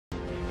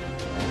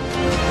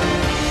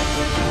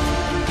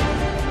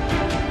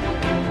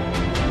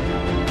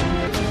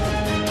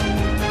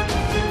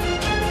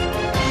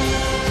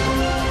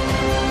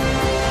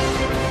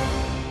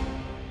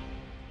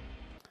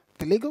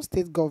Lagos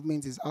state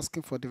government is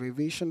asking for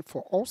derivation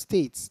for all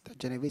states that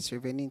generates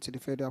revenue into the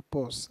federal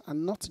purse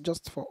and not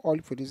just for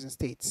oil-producing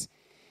states.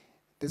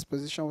 This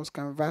position was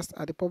canvassed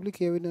at the public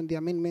hearing on the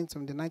amendments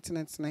of the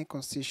 1999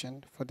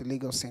 Constitution for the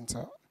Lagos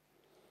Center.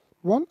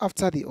 One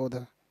after the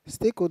other,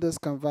 stakeholders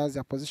canvassed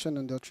their position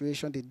on the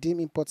alteration they deem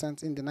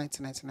important in the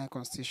 1999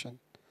 Constitution.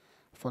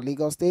 For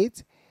Lagos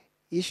State,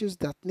 issues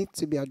that need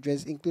to be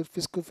addressed include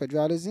fiscal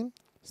federalism,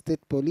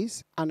 state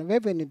police, and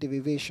revenue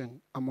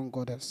derivation, among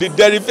others. The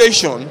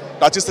derivation,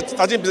 that is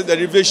 13%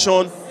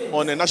 derivation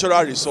on a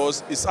natural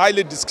resource, is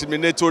highly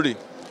discriminatory.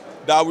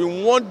 That we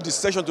want the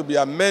section to be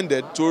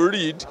amended to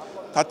read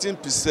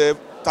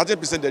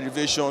 13%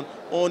 derivation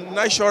on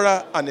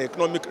natural and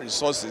economic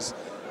resources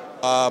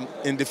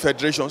in the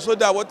federation, so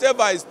that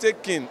whatever is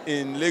taken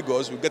in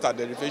Lagos will get a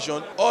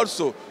derivation.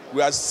 Also,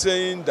 we are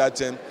saying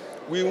that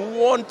we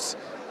want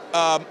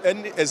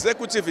any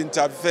executive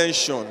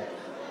intervention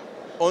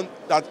on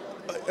that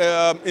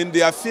in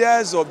the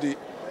affairs of the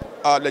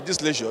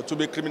legislature to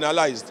be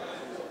criminalized.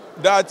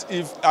 That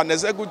if an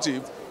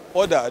executive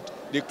ordered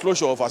the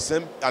closure of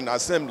an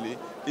assembly,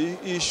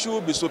 it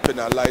should be so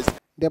penalized.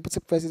 Deputy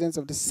President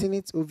of the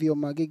Senate, Ovio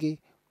Magege,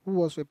 who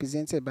was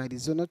represented by the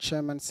Zonal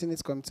Chairman,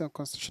 Senate Committee on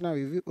Constitutional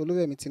Review,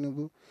 Oluremi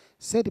Tinubu,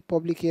 said the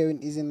public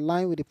hearing is in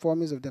line with the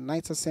promise of the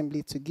Ninth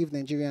Assembly to give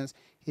Nigerians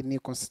a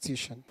new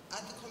constitution.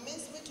 At the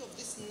commencement of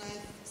this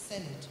Ninth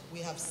Senate, we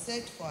have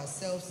set for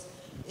ourselves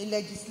a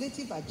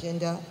legislative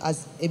agenda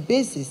as a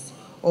basis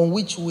on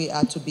which we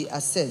are to be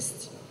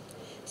assessed.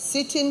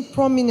 Sitting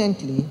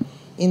prominently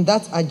in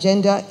that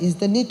agenda is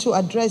the need to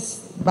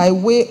address, by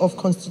way of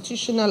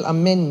constitutional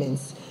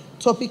amendments,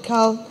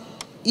 topical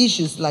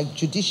issues like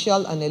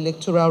judicial and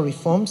electoral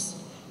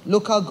reforms,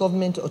 local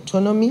government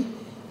autonomy,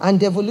 and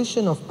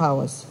devolution of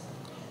powers.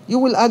 You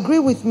will agree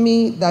with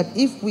me that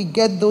if we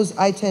get those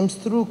items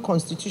through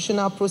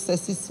constitutional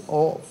processes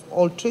of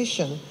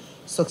alteration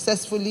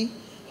successfully,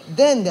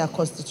 then their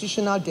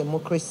constitutional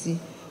democracy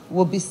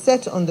will be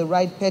set on the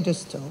right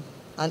pedestal,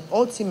 and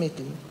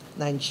ultimately,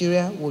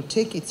 Nigeria will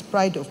take its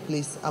pride of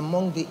place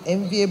among the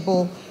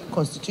enviable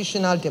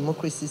constitutional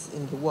democracies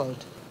in the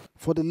world.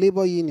 For the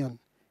labor union,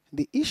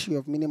 the issue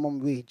of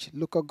minimum wage,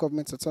 local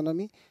government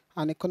autonomy,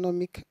 and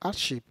economic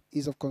hardship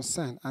is of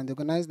concern, and the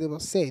organized labor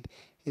said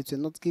it will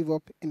not give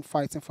up in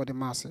fighting for the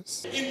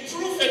masses. In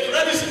true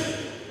federalism,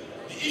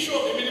 the issue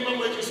of the minimum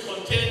wage is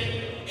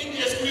contained in the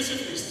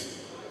exclusive list.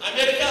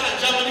 America and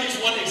Germany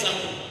is one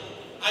example.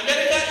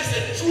 America is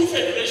a true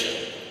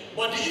federation,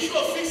 but the issue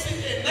of fixing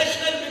a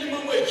national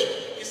minimum wage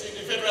is in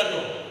the federal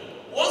law.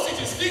 Once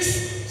it is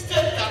fixed,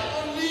 states can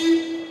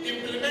only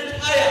implement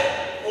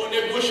higher or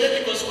negotiate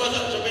the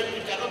consequences of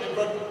it cannot be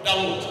brought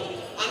downward.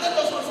 And let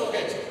us not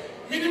forget,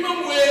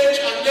 minimum wage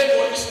and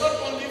labor is not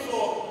only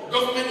for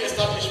government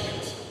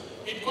establishments.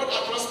 It cuts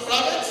across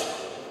private,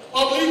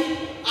 public,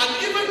 and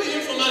even the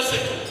informal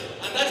sector.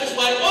 And that is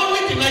why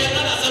only the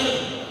National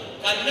Assembly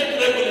can make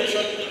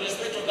regulation in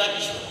respect of that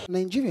issue.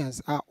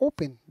 Nigerians are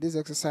hoping this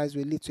exercise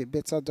will lead to a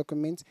better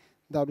document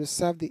that will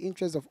serve the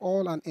interests of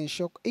all and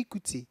ensure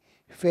equity,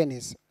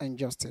 fairness, and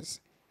justice.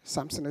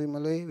 Samson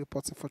Orimole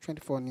reporting for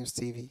 24 News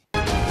TV.